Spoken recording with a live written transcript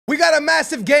got a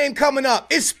massive game coming up.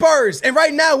 It's Spurs, and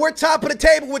right now we're top of the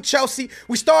table with Chelsea.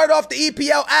 We started off the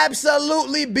EPL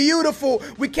absolutely beautiful.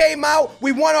 We came out,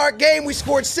 we won our game, we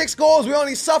scored 6 goals, we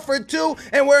only suffered 2,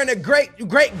 and we're in a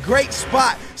great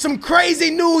spot. Some crazy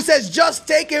news has just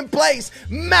taken place.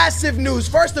 Massive news.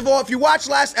 First of all, if you watched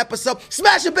last episode,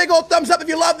 smash a big old thumbs up if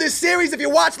you love this series. If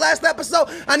you watched last episode,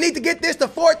 I need to get this to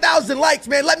 4,000 likes,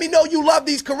 man. Let me know you love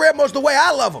these career modes the way I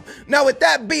love them. Now, with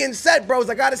that being said, bros,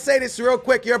 I gotta say this real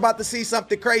quick. You're about to see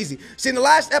something crazy. See, in the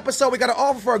last episode, we got an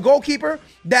offer for a goalkeeper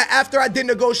that after I did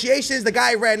negotiations, the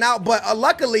guy ran out, but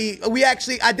luckily,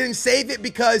 I didn't save it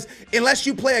because unless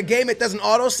you play a game, it doesn't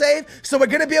auto-save. So we're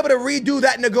gonna be able to redo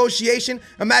that negotiation.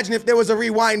 Imagine if there was a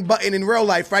rewind button in real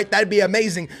life, right? That'd be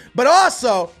amazing. But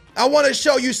also, I want to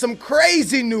show you some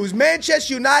crazy news.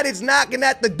 Manchester United's knocking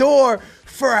at the door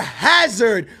for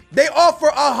Hazard. They offer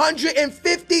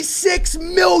 156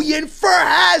 million for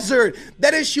Hazard.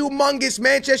 That is humongous.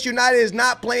 Manchester United is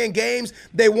not playing games.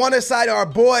 They want to sign our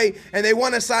boy, and they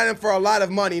want to sign him for a lot of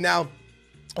money. Now,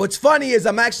 what's funny is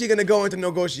I'm actually going to go into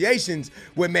negotiations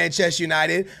with Manchester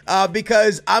United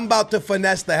because I'm about to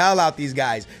finesse the hell out these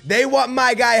guys. They want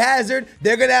my guy Hazard.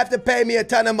 They're going to have to pay me a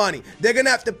ton of money. They're going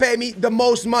to have to pay me the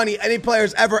most money any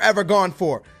player's ever gone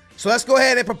for. So let's go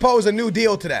ahead and propose a new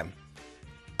deal to them.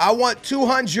 I want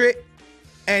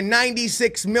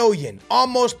 296 million,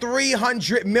 almost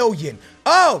 300 million.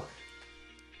 Oh,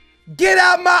 get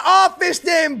out my office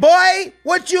then, boy.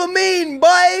 What you mean,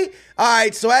 boy? All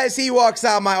right, so as he walks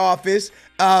out my office,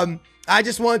 I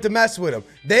just wanted to mess with him.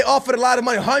 They offered a lot of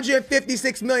money.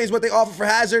 156 million is what they offered for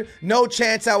Hazard. No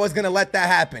chance I was going to let that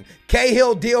happen.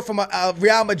 Cahill deal from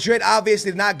Real Madrid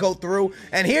obviously did not go through.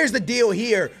 And here's the deal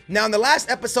here. Now, in the last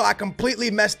episode, I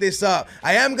completely messed this up.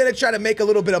 I am going to try to make a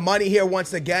little bit of money here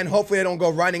once again. Hopefully, I don't go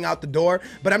running out the door.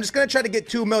 But I'm just going to try to get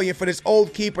 2 million for this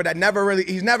old keeper that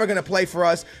he's never going to play for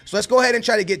us. So let's go ahead and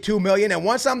try to get 2 million. And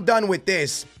once I'm done with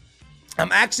this,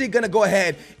 I'm actually going to go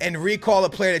ahead and recall a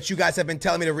player that you guys have been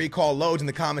telling me to recall loads in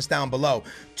the comments down below.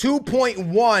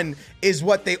 2.1 is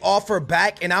what they offer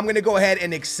back, and I'm going to go ahead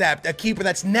and accept a keeper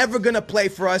that's never going to play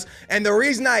for us. And the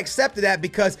reason I accepted that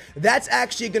because that's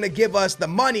actually going to give us the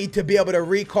money to be able to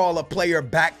recall a player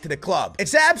back to the club.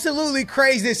 It's absolutely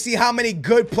crazy to see how many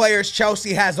good players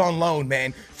Chelsea has on loan,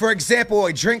 man. For example,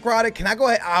 a Drinkwater, can I go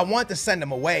ahead? I want to send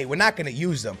him away. We're not going to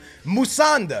use him.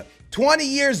 Musonda, 20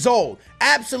 years old,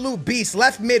 absolute beast,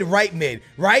 left mid, right mid,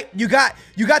 right? You got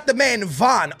the man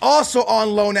Van, also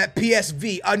on loan at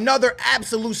PSV, another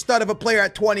absolute stud of a player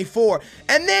at 24.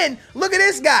 And then, look at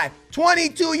this guy,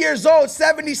 22 years old,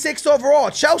 76 overall.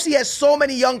 Chelsea has so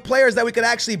many young players that we could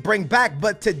actually bring back,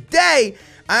 but today,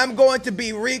 I'm going to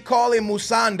be recalling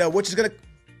Musonda, which is going to...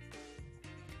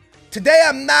 Today,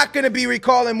 I'm not going to be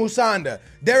recalling Musonda.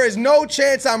 There is no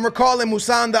chance I'm recalling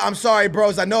Musonda. I'm sorry,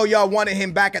 bros. I know y'all wanted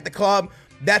him back at the club.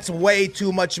 That's way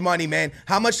too much money, man.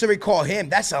 How much to recall him?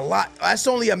 That's a lot. That's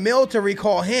only $1 million to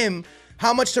recall him.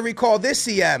 How much to recall this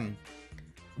CM?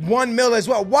 $1 million as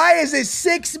well. Why is it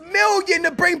 $6 million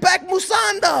to bring back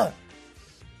Musonda?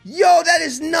 Yo, that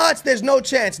is nuts. There's no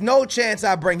chance. No chance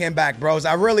I bring him back, bros.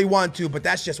 I really want to, but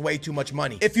that's just way too much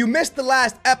money. If you missed the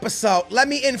last episode, let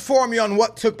me inform you on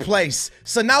what took place.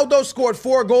 Sonaldo scored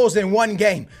 4 goals in 1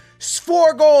 game.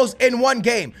 4 goals in 1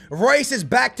 game. Royce is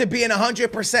back to being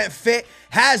 100% fit.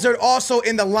 Hazard also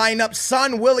in the lineup.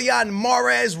 Son, Willian,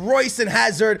 Mahrez, Royce, and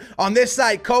Hazard. On this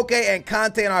side, Koke and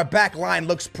Conte in our back line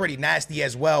looks pretty nasty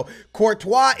as well.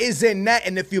 Courtois is in net,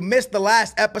 and if you missed the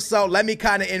last episode, let me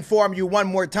kind of inform you one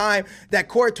more time that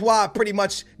Courtois pretty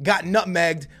much got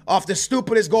nutmegged off the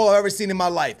stupidest goal I've ever seen in my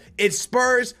life. It's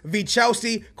Spurs v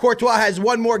Chelsea. Courtois has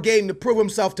 1 more game to prove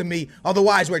himself to me.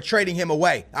 Otherwise, we're trading him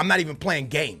away. I'm not even playing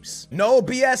games. No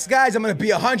BS, guys. I'm going to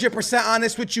be 100%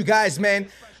 honest with you guys, man.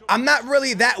 I'm not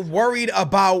really that worried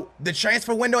about the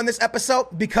transfer window in this episode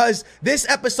because this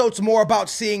episode's more about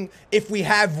seeing if we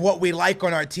have what we like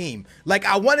on our team. Like,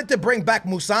 I wanted to bring back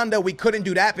Musonda. We couldn't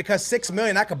do that because $6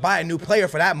 million, I could buy a new player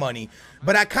for that money.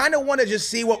 But I kind of want to just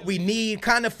see what we need,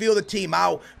 kind of feel the team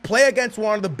out, play against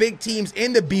one of the big teams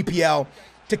in the BPL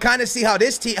to kind of see how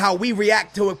this team, how we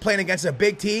react to it playing against a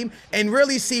big team and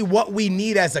really see what we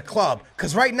need as a club.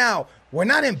 Because right now, we're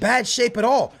not in bad shape at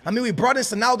all. I mean, we brought in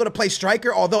Sonaldo to play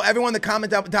striker, although everyone in the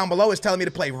comment down below is telling me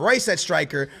to play Royce at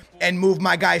striker and move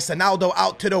my guy Sonaldo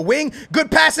out to the wing.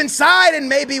 Good pass inside, and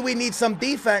maybe we need some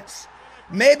defense.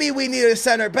 Maybe we need a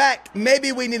center back.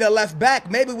 Maybe we need a left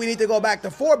back. Maybe we need to go back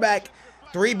to 4 back.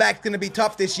 3 back's going to be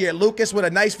tough this year. Lucas with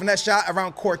a nice finesse shot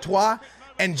around Courtois.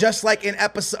 And just like in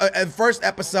first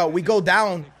episode, we go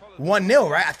down 1-0,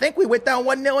 right? I think we went down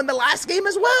 1-0 in the last game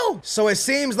as well. So it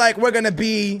seems like we're going to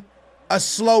be a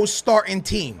slow starting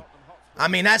team. I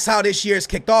mean, that's how this year's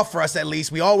kicked off for us, at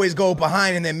least. We always go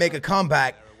behind and then make a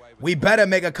comeback. We better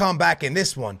make a comeback in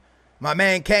this one. My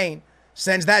man Kane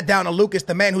sends that down to Lucas,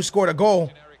 the man who scored a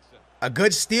goal. A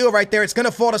good steal right there. It's going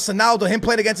to fall to Sonaldo. Him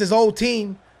playing against his old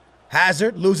team.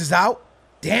 Hazard loses out.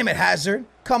 Damn it, Hazard.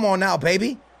 Come on now,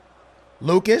 baby.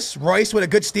 Lucas, Royce with a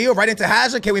good steal right into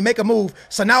Hazard. Can we make a move?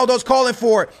 Sonaldo's calling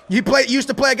for it. He used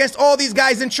to play against all these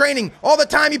guys in training. All the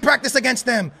time he practiced against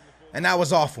them. And that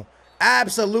was awful.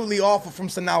 Absolutely awful from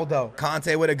Sonaldo.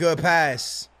 Conte with a good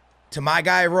pass to my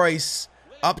guy Royce.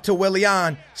 Up to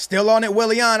Willian. Still on it,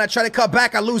 Willian. I try to cut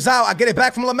back. I lose out. I get it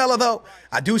back from Lamela, though.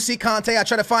 I do see Conte. I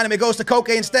try to find him. It goes to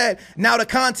Koke instead. Now to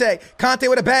Conte. Conte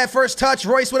with a bad first touch.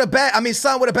 Royce with a bad,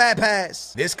 Son with a bad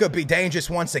pass. This could be dangerous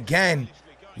once again.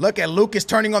 Look at Lucas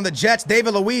turning on the Jets.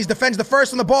 David Luiz defends the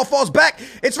first and the ball falls back.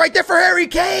 It's right there for Harry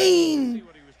Kane.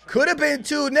 Could have been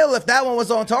 2-0 if that one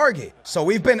was on target. So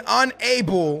we've been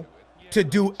unable to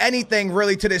do anything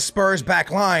really to this Spurs back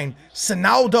line.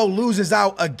 Sonaldo loses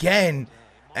out again.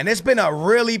 And it's been a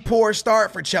really poor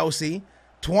start for Chelsea.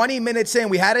 20 minutes in,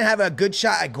 we hadn't had a good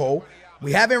shot at goal.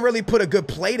 We haven't really put a good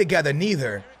play together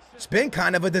neither. It's been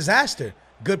kind of a disaster.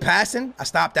 Good passing. I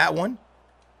stopped that one.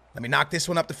 Let me knock this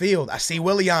one up the field. I see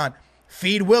Willian.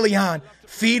 Feed Willian.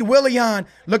 Feed Willian.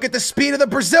 Look at the speed of the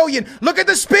Brazilian. Look at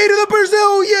the speed of the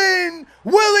Brazilian.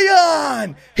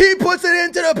 Willian. He puts it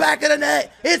into the back of the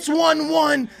net. It's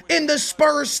 1-1 in the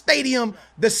Spurs stadium.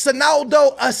 The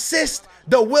Sonaldo assist.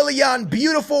 The Willian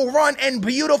beautiful run and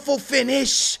beautiful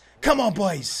finish. Come on,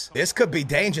 boys. This could be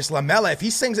dangerous. Lamela, if he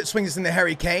swings it into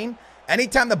Harry Kane,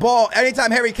 anytime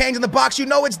Harry Kane's in the box, you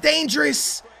know it's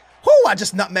dangerous. Whoo, I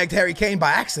just nutmegged Harry Kane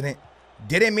by accident.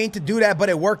 Didn't mean to do that, but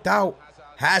it worked out.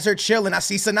 Hazard chilling. I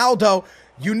see Sonaldo.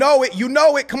 You know it. You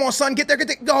know it. Come on, son. Get there. Get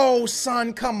there. Oh,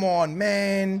 son. Come on,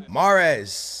 man.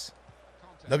 Mahrez.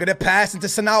 Look at the pass into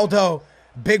Sonaldo.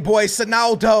 Big boy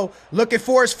Sonaldo looking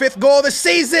for his 5th goal of the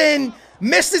season.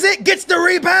 Misses it. Gets the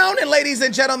rebound. And ladies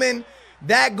and gentlemen,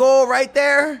 that goal right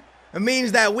there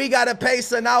means that we got to pay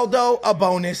Sonaldo a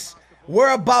bonus.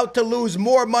 We're about to lose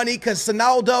more money because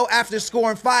Sonaldo, after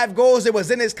scoring 5 goals, it was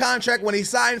in his contract when he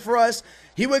signed for us.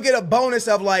 He would get a bonus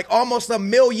of like almost $1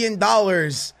 million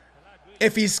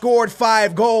if he scored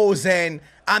 5 goals. And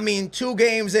I mean, 2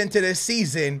 games into the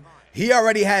season, he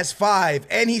already has 5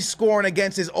 and he's scoring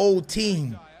against his old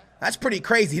team. That's pretty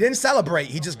crazy. He didn't celebrate.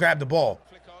 He just grabbed the ball.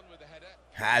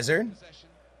 Hazard.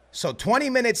 So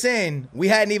 20 minutes in, we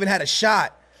hadn't even had a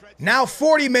shot. Now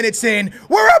 40 minutes in,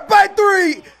 we're up by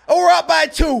 3, or we're up by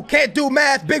 2. Can't do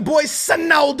math. Big boy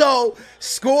Sonaldo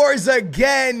scores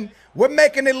again. We're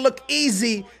making it look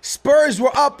easy. Spurs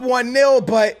were up 1-0,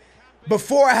 but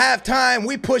before halftime,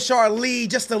 we push our lead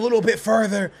just a little bit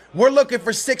further. We're looking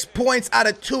for 6 points out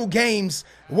of 2 games.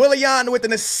 Willian with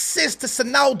an assist to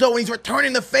Sonaldo, and he's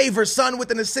returning the favor. Son with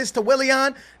an assist to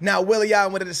Willian. Now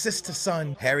Willian with an assist to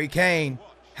Son. Harry Kane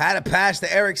had a pass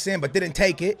to Eriksen, but didn't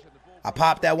take it. I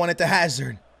popped that one into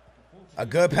Hazard. A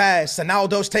good pass.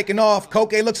 Sonaldo's taking off.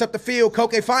 Koke looks up the field.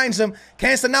 Koke finds him.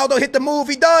 Can Sonaldo hit the move?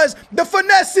 He does. The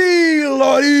finesse.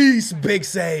 Lloris. Big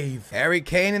save. Harry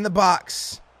Kane in the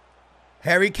box.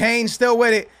 Harry Kane still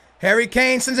with it. Harry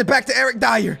Kane sends it back to Eric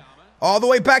Dyer. All the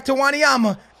way back to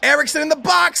Wanyama. Eriksen in the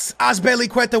box.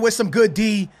 Azpilicueta with some good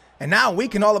D. And now we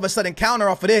can all of a sudden counter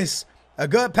off of this. A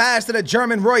good pass to the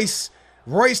German Royce.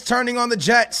 Royce turning on the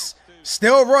Jets.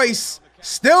 Still Royce.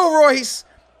 Still Royce.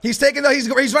 He's running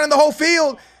the whole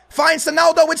field. Finds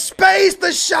Sonaldo with space.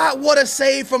 The shot. What a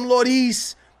save from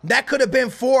Lloris. That could have been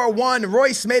 4-1.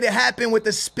 Royce made it happen with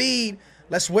the speed.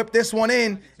 Let's whip this one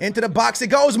in. Into the box it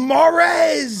goes.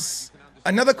 Mahrez.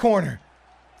 Another corner.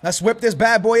 Let's whip this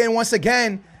bad boy in once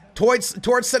again. Towards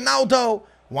Sonaldo.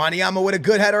 Wanyama with a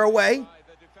good header away.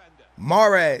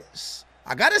 Mahrez.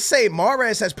 I got to say,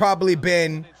 Mahrez has probably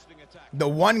been the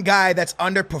one guy that's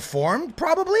underperformed,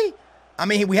 probably. I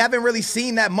mean, we haven't really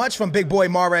seen that much from big boy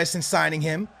Mahrez since signing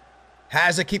him.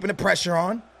 Hazard keeping the pressure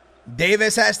on.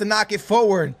 Davis has to knock it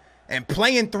forward. And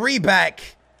playing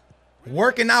 3-back.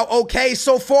 Working out okay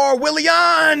so far.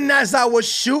 Willian, as I was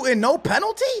shooting. No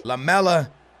penalty.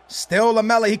 Lamela. Still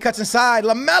Lamela. He cuts inside.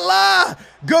 Lamela.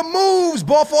 Good moves.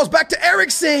 Ball falls back to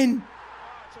Eriksen.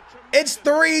 It's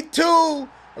 3-2.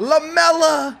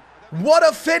 Lamela. What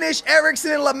a finish.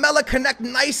 Eriksen and Lamela connect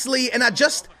nicely. And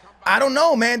I don't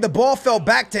know, man. The ball fell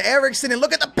back to Eriksen. And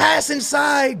look at the pass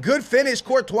inside. Good finish.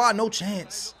 Courtois, no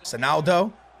chance.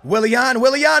 Sonaldo. Willian.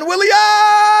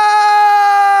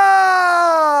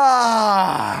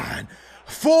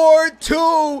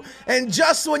 4-2. And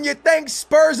just when you think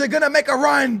Spurs are going to make a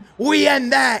run, we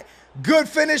end that. Good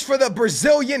finish for the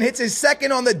Brazilian. Hits his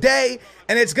second on the day.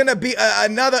 And it's going to be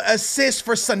another assist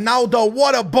for Sonaldo.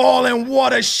 What a ball and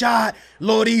what a shot.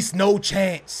 Lloris, no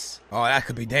chance. Oh, that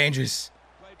could be dangerous.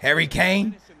 Harry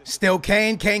Kane. Still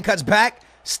Kane. Kane cuts back.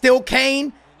 Still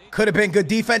Kane. Could have been good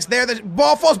defense there. The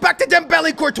ball falls back to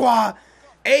Dembele Courtois.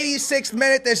 86th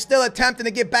minute. They're still attempting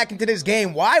to get back into this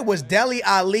game. Why was Dele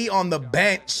Alli on the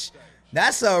bench?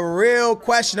 That's a real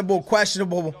questionable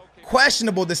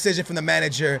decision from the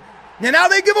manager. And now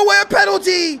they give away a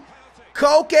penalty.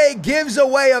 Koke gives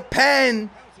away a pen.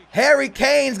 Harry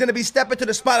Kane's going to be stepping to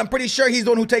the spot. I'm pretty sure he's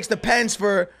the one who takes the pens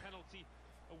for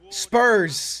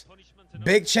Spurs.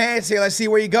 Big chance here. Let's see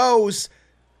where he goes.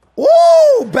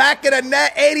 Woo! Back in the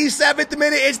net. 87th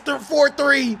minute. It's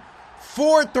 4-3.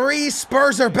 4-3.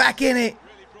 Spurs are back in it.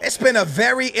 It's been a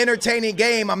very entertaining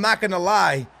game. I'm not going to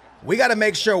lie. We got to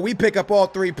make sure we pick up all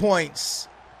 3 points.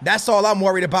 That's all I'm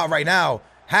worried about right now.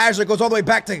 Hazard goes all the way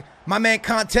back to my man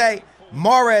Conte.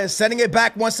 Mahrez sending it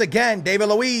back once again. David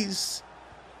Luiz.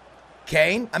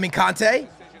 Conte.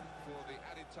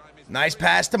 Nice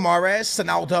pass to Mahrez.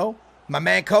 Sonaldo. My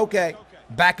man Koke.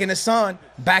 Back into Son.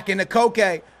 Back into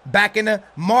Koke. Back into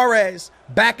Mahrez.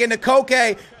 Back into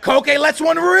Koke. Koke lets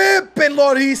one rip. And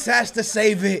Lloris has to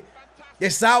save it.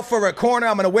 It's out for a corner.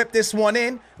 I'm going to whip this one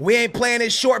in. We ain't playing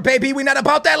it short, baby. We not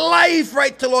about that life.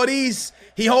 Right to Lloris.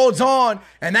 He holds on.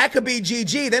 And that could be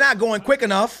GG. They're not going quick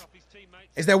enough.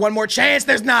 Is there one more chance?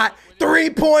 There's not. 3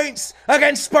 points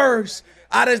against Spurs.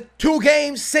 Out of 2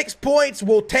 games, 6 points.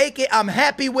 We'll take it. I'm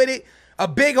happy with it. A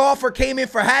big offer came in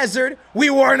for Hazard. We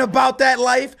weren't about that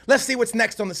life. Let's see what's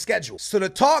next on the schedule. So the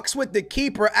talks with the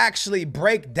keeper actually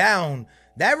break down.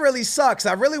 That really sucks.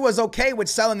 I really was okay with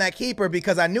selling that keeper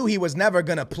because I knew he was never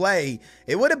going to play.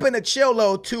 It would have been a chill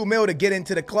little $2 million to get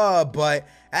into the club, but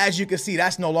as you can see,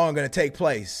 that's no longer going to take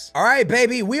place. All right,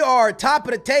 baby, we are top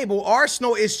of the table.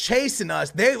 Arsenal is chasing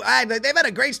us. They've had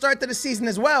a great start to the season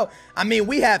as well. I mean,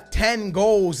 we have 10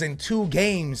 goals in 2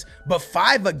 games, but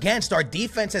 5 against. Our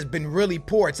defense has been really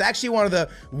poor. It's actually one of the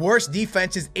worst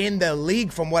defenses in the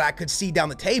league from what I could see down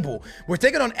the table. We're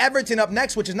taking on Everton up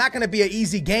next, which is not going to be an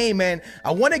easy game, and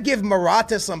I want to give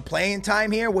Morata some playing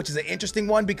time here, which is an interesting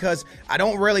one because I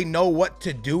don't really know what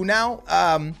to do now.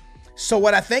 So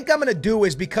what I think I'm going to do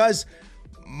is because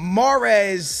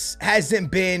Mahrez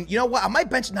hasn't been, you know what? I might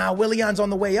bench, Willian's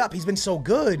on the way up. He's been so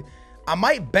good. I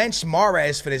might bench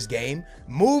Mahrez for this game,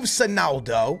 move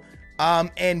Sonaldo,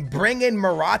 and bring in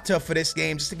Morata for this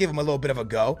game just to give him a little bit of a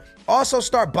go. Also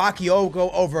start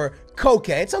Bakayoko over Koke.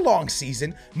 It's a long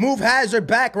season. Move Hazard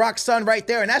back, rock Son right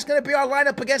there, and that's going to be our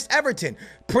lineup against Everton.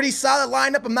 Pretty solid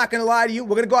lineup, I'm not going to lie to you.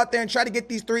 We're going to go out there and try to get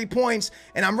these 3 points,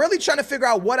 and I'm really trying to figure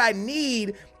out what I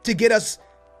need to get us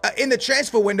in the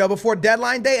transfer window before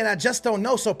deadline day, and I just don't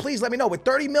know. So please let me know, with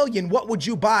 30 million, what would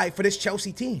you buy for this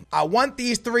Chelsea team? I want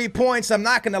these 3 points. I'm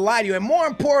not going to lie to you. And more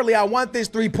importantly, I want these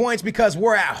 3 points because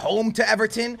we're at home to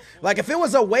Everton. Like, if it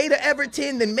was away to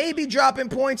Everton, then maybe dropping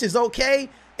points is okay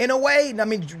in a way. I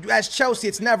mean, as Chelsea,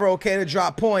 it's never okay to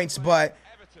drop points, but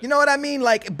you know what I mean?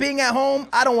 Like, being at home,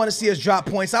 I don't want to see us drop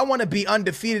points. I want to be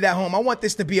undefeated at home. I want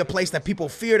this to be a place that people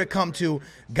fear to come to.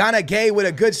 Ghana Gay with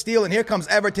a good steal, and here comes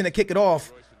Everton to kick it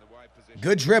off.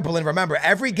 Good dribble, and remember,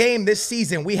 every game this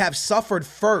season, we have suffered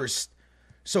first.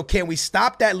 So can we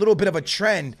stop that little bit of a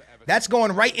trend? That's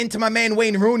going right into my man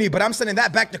Wayne Rooney, but I'm sending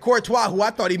that back to Courtois, who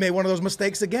I thought he made one of those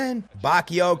mistakes again.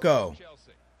 Bakayoko.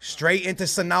 Straight into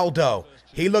Sonaldo.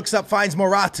 He looks up, finds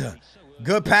Morata.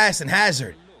 Good pass, and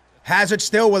Hazard. Hazard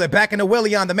still with it, back into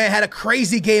Willian. The man had a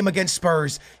crazy game against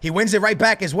Spurs. He wins it right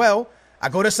back as well. I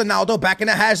go to Sonaldo, back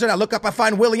into Hazard. I look up, I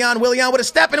find Willian. Willian with a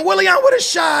step, and Willian with a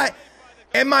shot.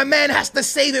 And my man has to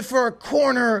save it for a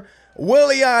corner.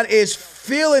 Willian is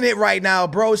feeling it right now,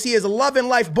 bros. He is loving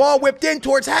life. Ball whipped in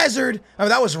towards Hazard. I mean,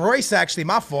 that was Royce, actually,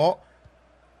 my fault.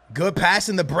 Good pass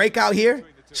in the breakout here.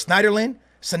 Snyderlin.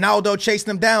 Sonaldo chasing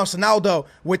him down. Sonaldo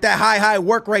with that high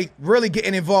work rate, really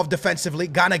getting involved defensively.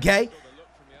 Ghana Gay.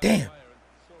 Damn.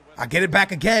 I get it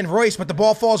back again, Royce, but the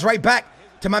ball falls right back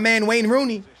to my man Wayne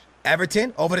Rooney.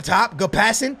 Everton, over the top, good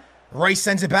passing. Royce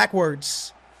sends it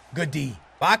backwards. Good D.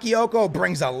 Bakayoko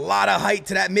brings a lot of height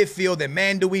to that midfield, and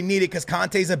man, do we need it because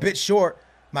Conte's a bit short.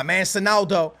 My man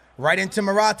Sonaldo, right into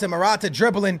Morata. Morata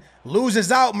dribbling,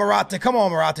 loses out Morata. Come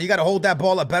on, Morata, you got to hold that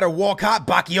ball a better. Walcott,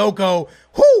 Bakayoko.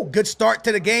 Whoo, good start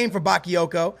to the game for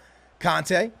Bakayoko.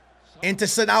 Conte, into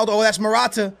Sonaldo. Oh, that's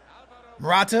Morata.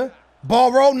 Morata.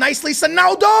 Ball roll nicely.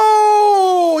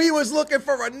 Sonaldo! He was looking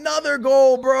for another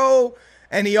goal, bro.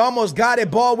 And he almost got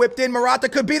it. Ball whipped in. Morata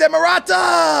could be there.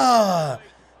 Morata!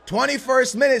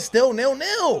 21st minute, still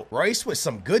 0-0. Royce with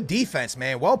some good defense,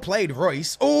 man. Well played,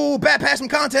 Royce. Oh, bad pass from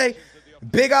Conte.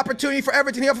 Big opportunity for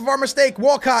Everton here off of our mistake.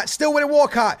 Walcott, still with it,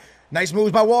 Walcott. Nice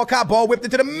moves by Walcott. Ball whipped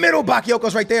into the middle.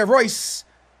 Bakayoko's right there. Royce.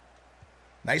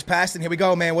 Nice passing. Here we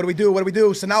go, man. What do we do? What do we do?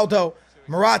 Sonaldo.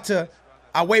 Morata.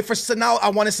 I wait for Sonaldo. I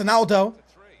wanted Sonaldo.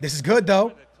 This is good,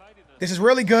 though. This is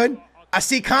really good. I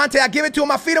see Conte. I give it to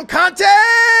him. I feed him. Conte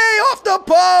off the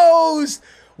post.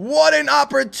 What an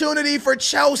opportunity for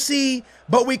Chelsea.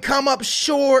 But we come up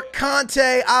short.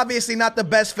 Conte, obviously not the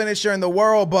best finisher in the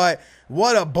world, but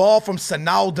what a ball from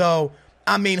Sonaldo.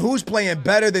 I mean, who's playing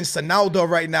better than Sonaldo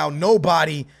right now?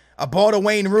 Nobody. A ball to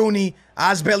Wayne Rooney.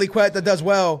 Azpilicueta does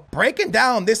well. Breaking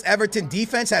down this Everton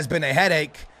defense has been a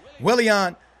headache.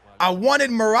 Willian, I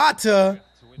wanted Morata,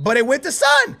 but it went to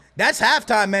Son. That's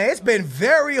halftime, man. It's been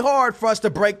very hard for us to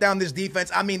break down this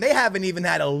defense. I mean, they haven't even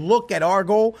had a look at our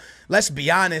goal. Let's be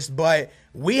honest, but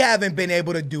we haven't been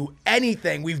able to do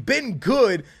anything. We've been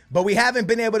good, but we haven't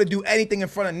been able to do anything in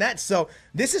front of net. So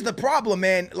this is the problem,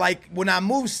 man. Like, when I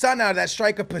move Son out of that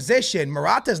striker position,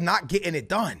 Morata's not getting it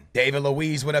done. David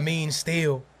Luiz with a mean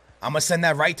steal. I'm going to send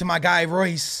that right to my guy,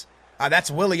 Royce.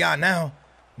 That's Willian now.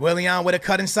 Willian with a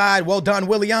cut inside. Well done,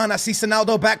 Willian. I see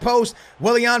Sonaldo back post.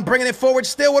 Willian bringing it forward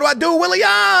still. What do? Willian!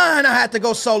 I had to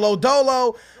go solo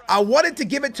dolo. I wanted to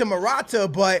give it to Morata,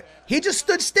 but he just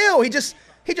stood still. He just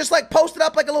like posted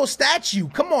up like a little statue.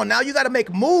 Come on now, you got to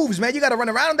make moves, man. You got to run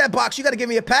around that box. You got to give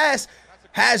me a pass.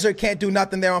 Hazard can't do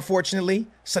nothing there, unfortunately.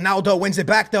 Sonaldo wins it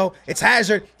back, though. It's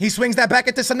Hazard. He swings that back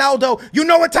into Sonaldo. You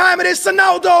know what time it is,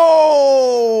 Sonaldo!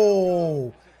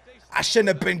 I shouldn't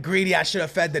have been greedy. I should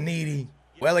have fed the needy.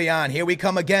 Willian, here we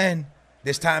come again.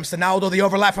 This time, Sonaldo, the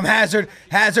overlap from Hazard.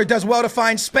 Hazard does well to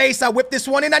find space. I whip this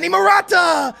one in. I need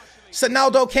Morata!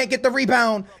 Sonaldo can't get the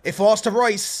rebound. It falls to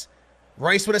Royce.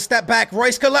 Royce with a step back.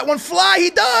 Royce could let one fly. He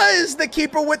does! The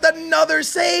keeper with another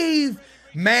save.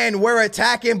 Man, we're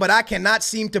attacking, but I cannot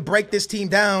seem to break this team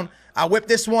down. I whipped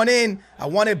this one in. I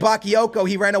wanted Bakayoko.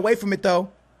 He ran away from it, though.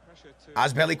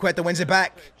 Azpilicueta wins it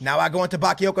back. Now I go into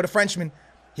Bakayoko, the Frenchman.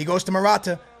 He goes to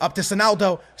Morata. Up to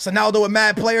Sonaldo. Sonaldo with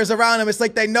mad players around him. It's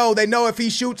like they know. They know if he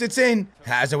shoots, it's in.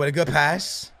 Hazard with a good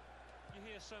pass.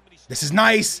 This is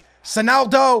nice.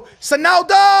 Sonaldo.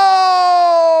 Sonaldo!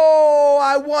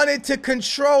 I wanted to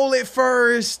control it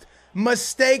first.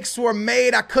 Mistakes were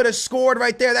made. I could have scored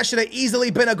right there. That should have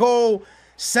easily been a goal.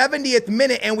 70th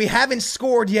minute, and we haven't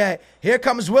scored yet. Here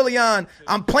comes Willian.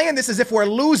 I'm playing this as if we're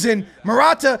losing.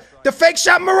 Morata, the fake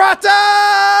shot. Morata!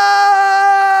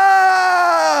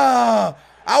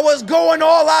 I was going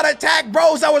all out attack,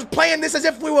 bros. I was playing this as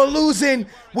if we were losing.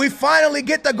 We finally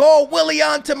get the goal.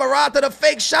 Willian to Morata. The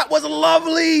fake shot was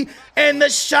lovely. And the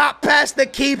shot past the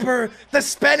keeper. The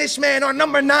Spanish man, our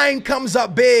number 9, comes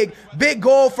up big. Big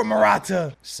goal for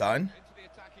Morata. Son.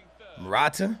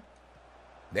 Morata.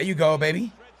 There you go,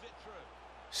 baby.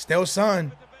 Still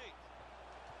Son.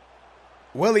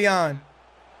 Willian.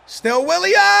 Still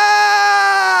Willian!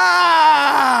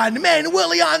 Man,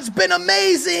 Willian's been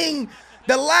amazing.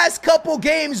 The last couple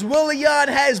games, Willian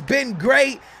has been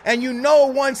great. And you know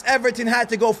once Everton had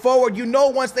to go forward, you know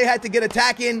once they had to get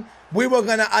attacking, we were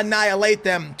going to annihilate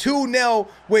them. 2-0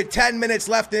 with 10 minutes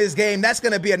left in this game. That's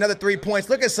going to be another 3 points.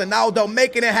 Look at Sonaldo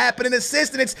making it happen in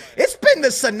assist. And it's been the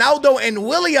Sonaldo and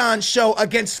Willian show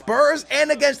against Spurs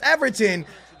and against Everton.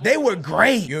 They were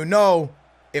great. You know,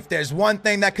 if there's one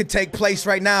thing that could take place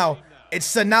right now, it's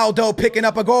Sonaldo picking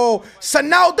up a goal.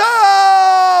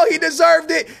 Sonaldo! He deserved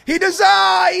it. He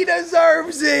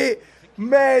deserves it.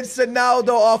 Man,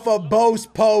 Sonaldo off a Bo's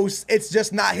post. It's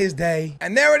just not his day.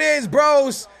 And there it is,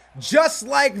 bros. Just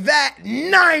like that,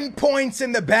 9 points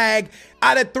in the bag.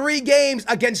 Out of 3 games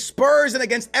against Spurs and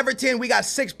against Everton, we got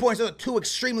 6 points. Those are 2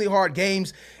 extremely hard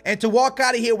games. And to walk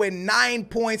out of here with 9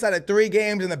 points out of 3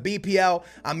 games in the BPL,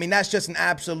 I mean, that's just an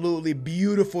absolutely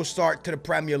beautiful start to the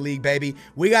Premier League, baby.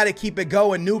 We got to keep it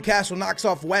going. Newcastle knocks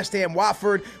off West Ham.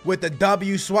 Watford with the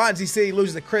W. Swansea City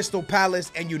loses to Crystal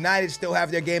Palace. And United still have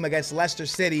their game against Leicester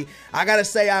City. I got to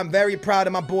say, I'm very proud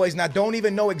of my boys. Now, don't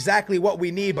even know exactly what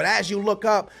we need, but as you look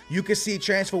up, you can see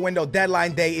transfer window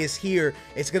deadline day is here.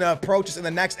 It's going to approach us in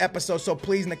the next episode, so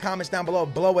please in the comments down below,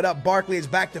 blow it up. Barkley is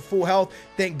back to full health.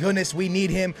 Thank goodness. We need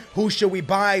him. Who should we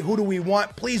buy? Who do we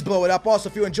want? Please blow it up. Also,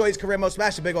 if you enjoy his career mode,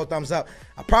 smash a big old thumbs up.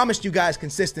 I promised you guys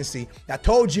consistency. I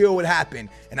told you it would happen,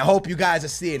 and I hope you guys are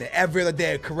seeing it. Every other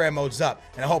day, career mode's up,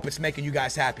 and I hope it's making you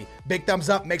guys happy. Big thumbs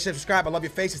up. Make sure to subscribe. I love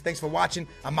your faces. Thanks for watching.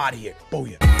 I'm out of here.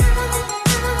 Booyah.